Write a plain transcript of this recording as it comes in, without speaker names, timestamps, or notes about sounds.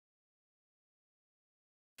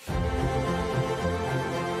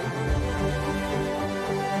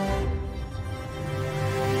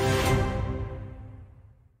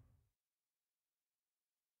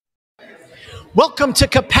Welcome to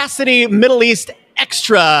Capacity Middle East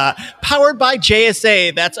Extra, powered by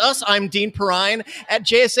JSA. That's us. I'm Dean Perrine at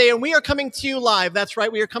JSA, and we are coming to you live. That's right,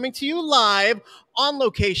 we are coming to you live on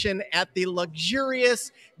location at the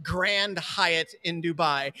luxurious Grand Hyatt in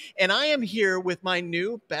Dubai. And I am here with my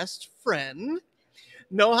new best friend,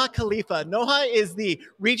 Noha Khalifa. Noha is the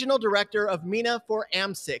regional director of MENA for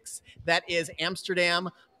AMS, that is Amsterdam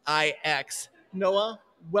IX. Noah,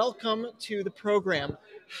 welcome to the program.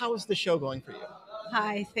 How's the show going for you?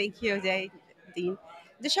 Hi, thank you, Dean.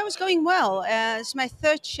 The show is going well. It's my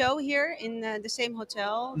third show here in the same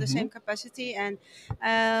hotel, the same capacity, and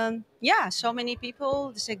yeah, so many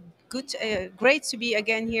people. It's a great to be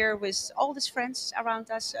again here with all these friends around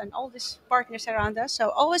us and all these partners around us.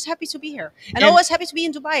 So always happy to be here, and And always happy to be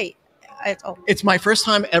in Dubai. At all. it's my first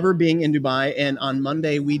time ever being in Dubai, and on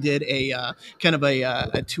Monday we did a kind of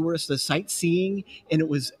a tourist, a sightseeing, and it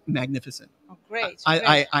was magnificent. Oh, great, I,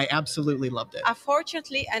 great. I, I absolutely loved it.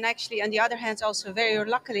 Unfortunately, and actually, on the other hand, also very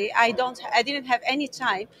luckily, I didn't have any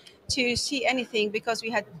time to see anything because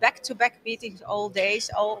we had back-to-back meetings all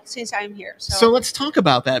days, all since I'm here. So So let's talk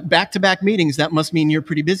about that. Back to back meetings, that must mean you're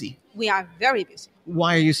pretty busy. we are very busy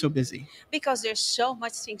Why are you so busy? because there's so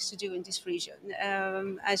much things to do in this region.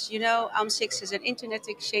 As you know, AM6 is an internet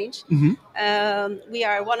exchange. We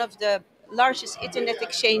are one of the largest internet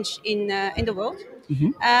exchange in the world.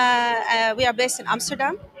 We are based in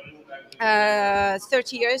Amsterdam.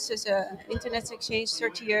 30 years as an internet exchange,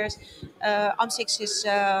 30 years. AM6 is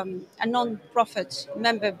a non-profit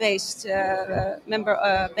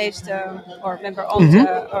member-owned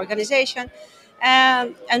organization.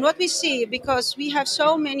 And what we see, because we have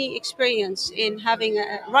so many experience in having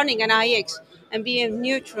running an IX and being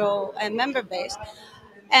neutral and member-based,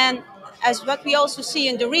 and as what we also see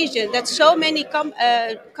in the region, that so many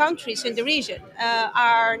countries in the region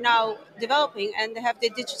are now developing and they have the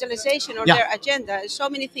digitalization on Yeah. their agenda. So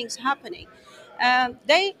many things happening.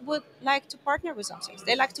 They would like to partner with AM6.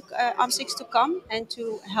 They like to AM6 to come and to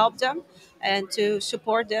help them and to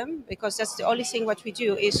support them, because that's the only thing what we do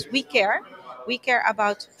is we care. We care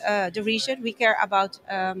about the region. We care about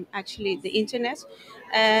actually the internet,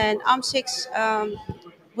 and AM6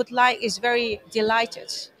 is very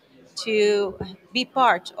delighted to be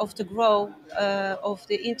part of the growth of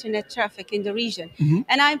the internet traffic in the region.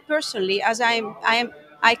 And I'm personally, as I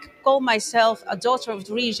call myself a daughter of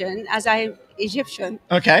the region, as I'm Egyptian,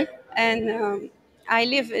 Okay. and I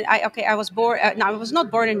live. I was born. No, I was not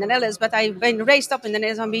born in the Netherlands, but I've been raised up in the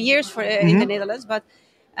Netherlands. I've been years in the Netherlands, but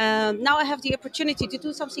now I have the opportunity to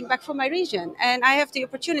do something back for my region, and I have the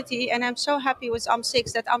opportunity, and I'm so happy with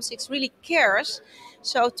AM6 that AM6 really cares.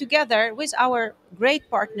 So together with our great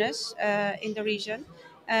partners in the region,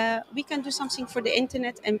 we can do something for the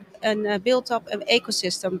internet and build up an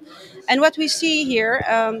ecosystem. And what we see here,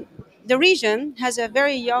 the region has a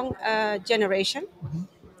very young generation,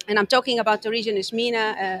 and I'm talking about the region is MENA,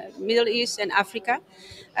 Middle East, and Africa.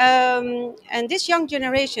 And this young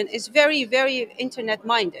generation is very, very internet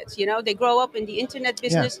minded. You know, they grow up in the internet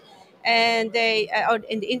business, and they are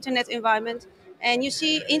in the internet environment. And you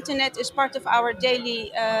see, internet is part of our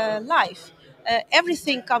daily life.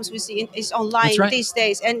 Everything comes with is That's online right. these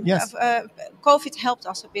days, and Yes. COVID helped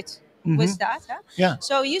us a bit with that. Huh? Yeah.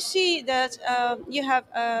 So you see that you have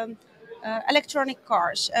electronic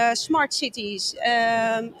cars, smart cities,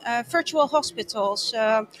 virtual hospitals,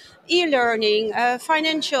 e-learning,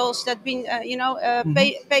 financials that been,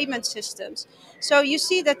 payment systems. So you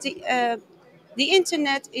see that the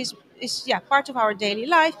internet is part of our daily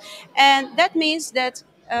life, and that means that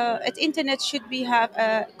internet should be have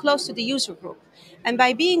close to the user group. And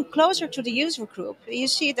by being closer to the user group, you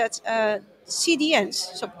see that CDNs,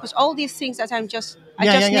 so because all these things that I Yeah,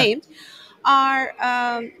 yeah, just yeah. named, are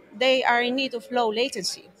they are in need of low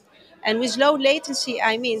latency. And with low latency,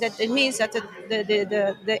 I mean that it means that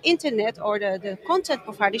the internet or the content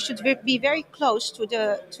provider should be very close to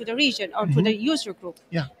the region or to the user group,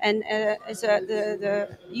 Yeah. and the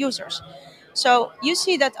users. So you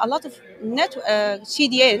see that a lot of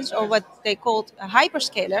CDNs, or what they called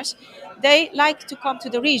hyperscalers, they like to come to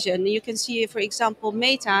the region. You can see, for example,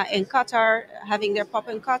 Meta in Qatar having their pop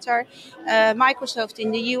in Qatar, Microsoft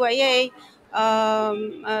in the UAE,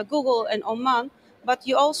 Google in Oman. But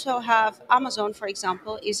you also have Amazon, for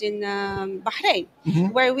example, is in Bahrain,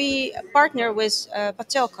 where we partner with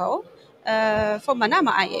Telecom for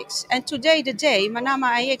Manama IX. And today, Manama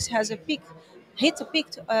IX has hit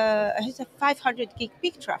a 500 gig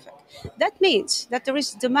peak traffic. That means that there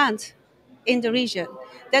is demand in the region.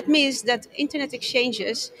 That means that internet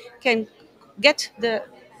exchanges can get the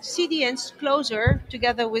CDNs closer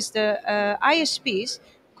together with the ISPs,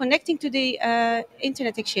 connecting to the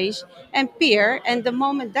internet exchange and peer. And the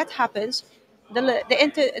moment that happens,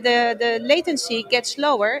 the latency gets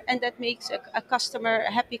lower, and that makes a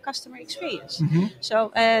happy customer experience. So,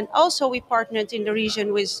 and also we partnered in the region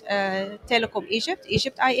with Telecom Egypt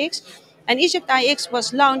IX, and Egypt IX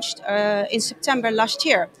was launched in September last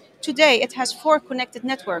year. Today it has 4 connected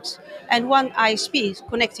networks and 1 ISP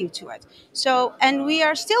connecting to it. So, and we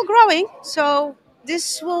are still growing. So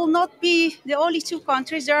this will not be the only 2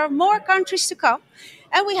 countries. There are more countries to come.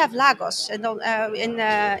 And we have Lagos, and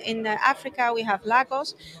in Africa we have Lagos.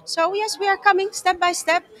 So yes, we are coming step by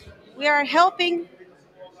step. We are helping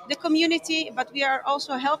the community, but we are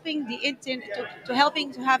also helping the internet to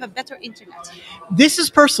helping to have a better internet. This is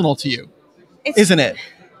personal to you, It's, isn't it?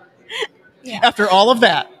 Yeah. After all of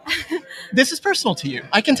that, this is personal to you.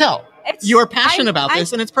 I can tell. You are passionate about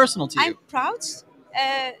this, and it's personal to you. I'm proud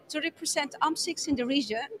to represent AM6 in the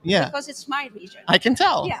region, because it's my region. I can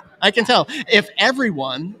tell. Yeah. I can tell. If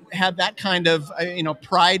everyone had that kind of,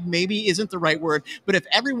 pride maybe isn't the right word, but if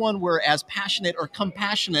everyone were as passionate or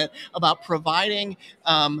compassionate about providing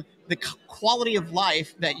the quality of life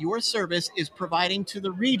that your service is providing to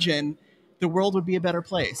the region, the world would be a better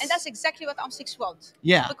place. And that's exactly what AM6 wants.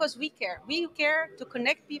 Yeah. Because we care. We care to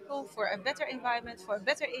connect people for a better environment, for a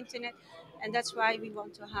better internet, and that's why we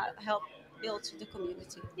want to help build the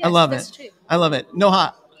community. Yes, I love that's it. True. I love it.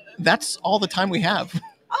 Noha, that's all the time we have.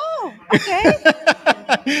 Oh, okay.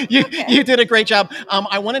 You did a great job.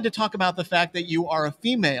 I wanted to talk about the fact that you are a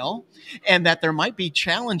female and that there might be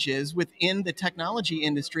challenges within the technology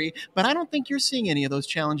industry, but I don't think you're seeing any of those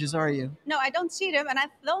challenges, are you? No, I don't see them, and I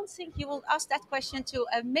don't think you will ask that question to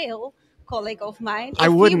a male colleague of mine. I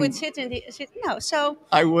wouldn't. He would sit. No, so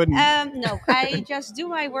I wouldn't. No, I just do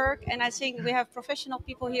my work, and I think we have professional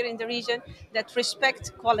people here in the region that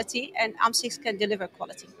respect quality, and AM6 can deliver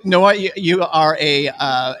quality. Noha, you are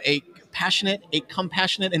a passionate, a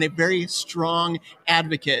compassionate, and a very strong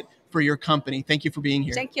advocate for your company. Thank you for being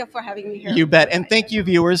here. Thank you for having me here. You bet. And thank you,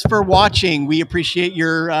 viewers, for watching. We appreciate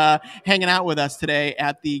your hanging out with us today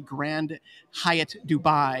at the Grand Hyatt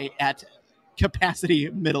Dubai at Capacity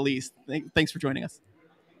Middle East. Thanks for joining us.